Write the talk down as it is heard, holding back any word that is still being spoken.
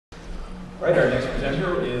All right, our next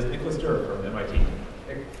presenter is Durr from MIT.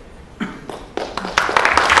 All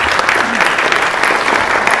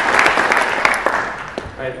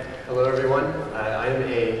right, hello everyone. I'm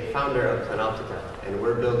a founder of PlenOptika, and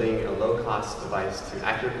we're building a low-cost device to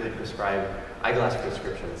accurately prescribe eyeglass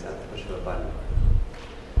prescriptions at the push of a button.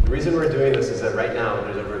 The reason we're doing this is that right now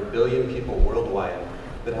there's over 1 billion people worldwide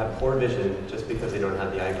that have poor vision just because they don't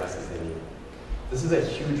have the eyeglasses they need. This is a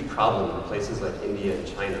huge problem in places like India and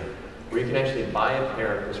China, where you can actually buy a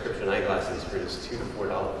pair of prescription eyeglasses for just $2 to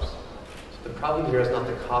 $4. So the problem here is not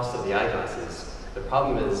the cost of the eyeglasses. The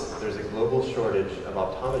problem is there's a global shortage of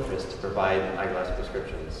optometrists to provide eyeglass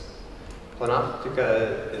prescriptions.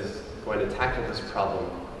 PlenOptika is going to tackle this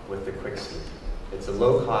problem with the QuickSee. It's a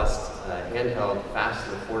low-cost, handheld, fast,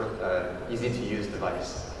 and easy-to-use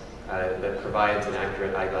device that provides an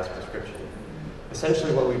accurate eyeglass prescription.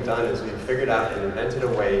 Essentially what we've done is we've figured out and invented a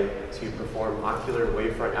way to perform ocular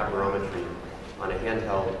wavefront aberrometry on a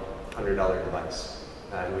handheld $100 device.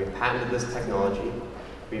 And we've patented this technology.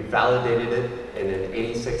 We've validated it in an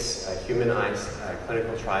 86 human eyes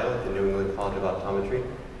clinical trial at the New England College of Optometry.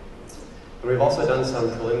 And we've also done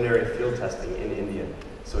some preliminary field testing in India.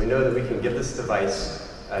 So we know that we can give this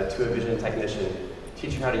device to a vision technician,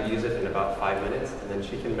 teach her how to use it in about 5 minutes, and then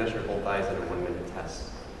she can measure both eyes in a 1-minute test.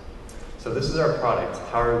 So this is our product.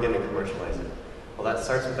 How are we going to commercialize it? Well, that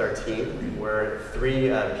starts with our team. We're 3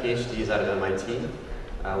 PhDs out of MIT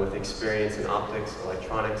with experience in optics,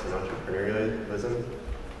 electronics, and entrepreneurialism.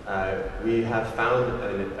 We have found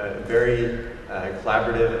a very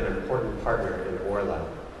collaborative and important partner in Lab.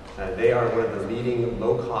 They are one of the leading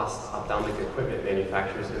low-cost ophthalmic equipment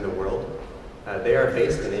manufacturers in the world. They are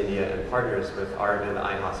based in India and partners with Aravind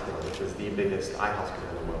Eye Hospital, which is the biggest eye hospital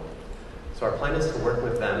in the world. So our plan is to work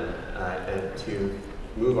with them and to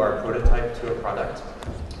move our prototype to a product,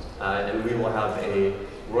 and we will have a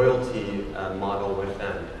royalty model with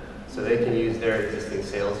them. So they can use their existing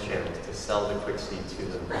sales channels to sell the QuickSee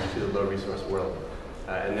to the low-resource world.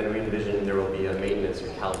 And then we envision there will be a maintenance or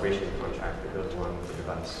calibration contract that goes along with the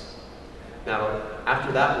device. Now,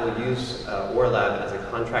 after that, we'll use Lab as a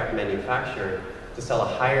contract manufacturer to sell a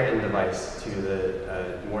higher-end device to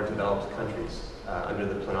the more developed countries under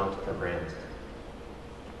the PlenOptika brand.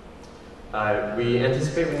 We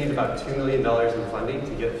anticipate we need about $2 million in funding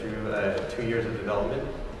to get through 2 years of development.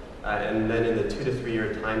 And then in the 2 to 3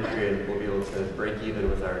 year time period, we'll be able to break even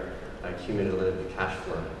with our cumulative cash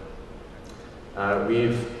flow.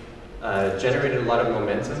 We've generated a lot of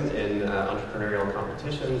momentum in entrepreneurial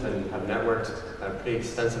competitions and have networked pretty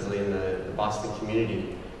extensively in the Boston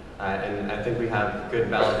community. And I think we have good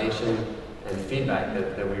validation and feedback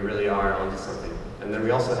that we really are onto something. And then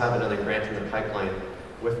we also have another grant in the pipeline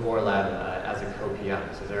with Lab as a co-PI,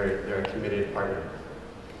 so they're a committed partner.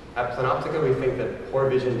 At PlenOptika, we think that poor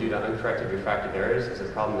vision due to uncorrected refractive errors is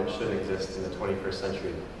a problem that shouldn't exist in the 21st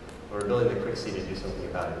century. We're building the QuickSee to do something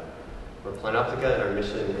about it. We're PlenOptika, and our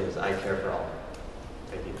mission is Eyecare for all.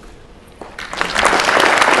 Thank you.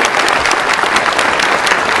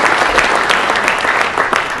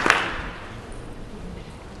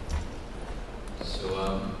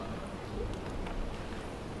 So,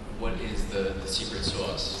 what is the secret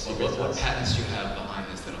sauce? What patents do you have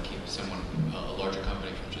behind this that'll keep someone, a larger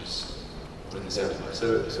company, from just putting this in device?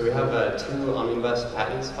 So we have 2 omnibus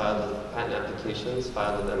patents filed, patent applications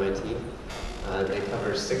filed with MIT. They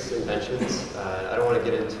cover 6 inventions. I don't want to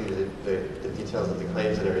get into the details of the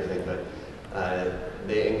claims and everything, but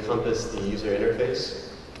they encompass the user interface,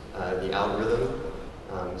 the algorithm.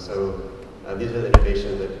 These are the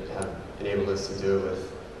innovations that have enabled us to do it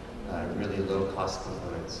with really low-cost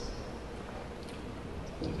components.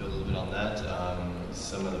 To build a little bit on that,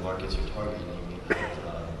 some of the markets you're targeting, you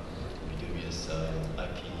have dubious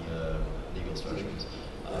IP legal structures.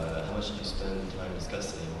 How much did you spend time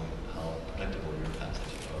discussing how protectable your patents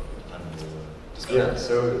are under discussion? Yeah,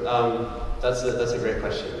 so that's a great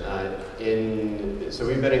question. So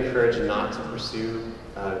we've been encouraged not to pursue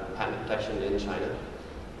patent protection in China.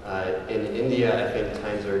 In India, I think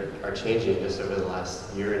times are changing just over the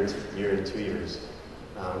last year and 2 years.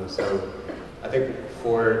 So I think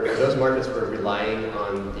for those markets, we're relying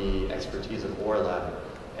on the expertise of Lab,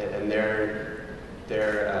 and their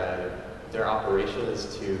operation is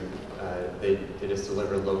to they just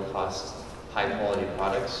deliver low-cost, high-quality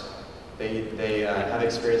products. They have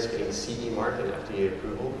experience getting CE mark and FDA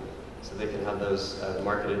approval, so they can have those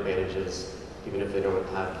market advantages even if they don't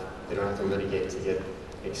have to litigate to get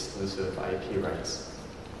exclusive IP rights.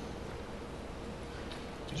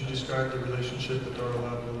 Could you describe the relationship with Durr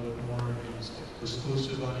Lab a little bit more? Is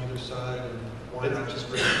exclusive on either side, and why not just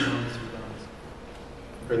bring the money through them?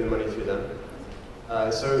 Bring the money through them.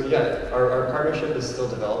 So yeah, our partnership is still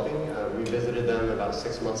developing. We visited them about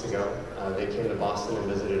 6 months ago. They came to Boston and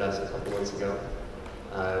visited us a couple months ago.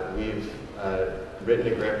 We've written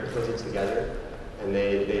a grant proposal together, and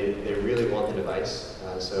they really want the device.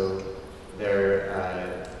 So they're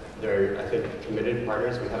I think committed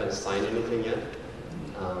partners. We haven't signed anything yet,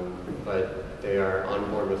 but they are on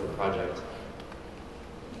board with the project.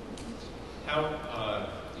 How,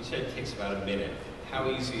 you said it takes about a minute. How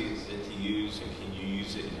easy is it to use, and can you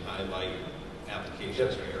use it in highlight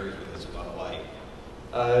applications or areas where there's a lot of light?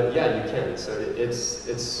 Yeah, you can. So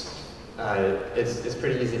it's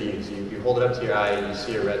pretty easy to use. You hold it up to your eye, you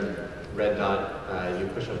see a red dot, you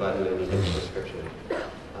push a button, and you get the prescription.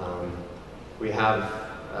 We have,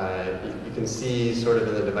 you can see sort of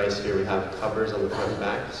in the device here, we have covers on the front and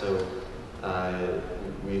back. So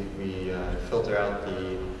we filter out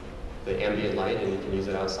the ambient light, and you can use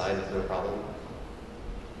it outside with no problem.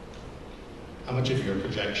 How much of your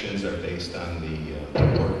projections are based on the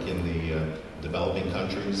work in the developing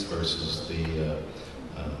countries versus the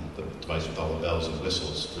device with all the bells and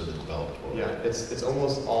whistles for the developed world? Yeah, it's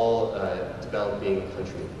almost all developing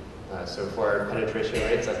country. So for our penetration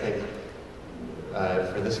rates, I think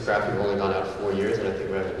for this graph we've only gone out 4 years, and I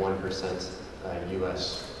think we have 1%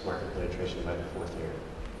 U.S. market penetration by the 4th year.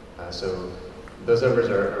 So those numbers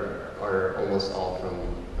are almost all from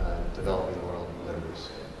developing world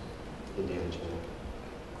members. India and China.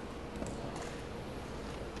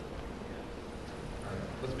 All right,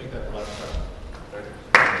 let's make that the last question.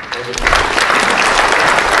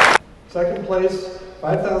 Second place,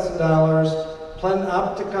 $5,000,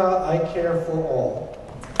 PlenOptika Eyecare for All.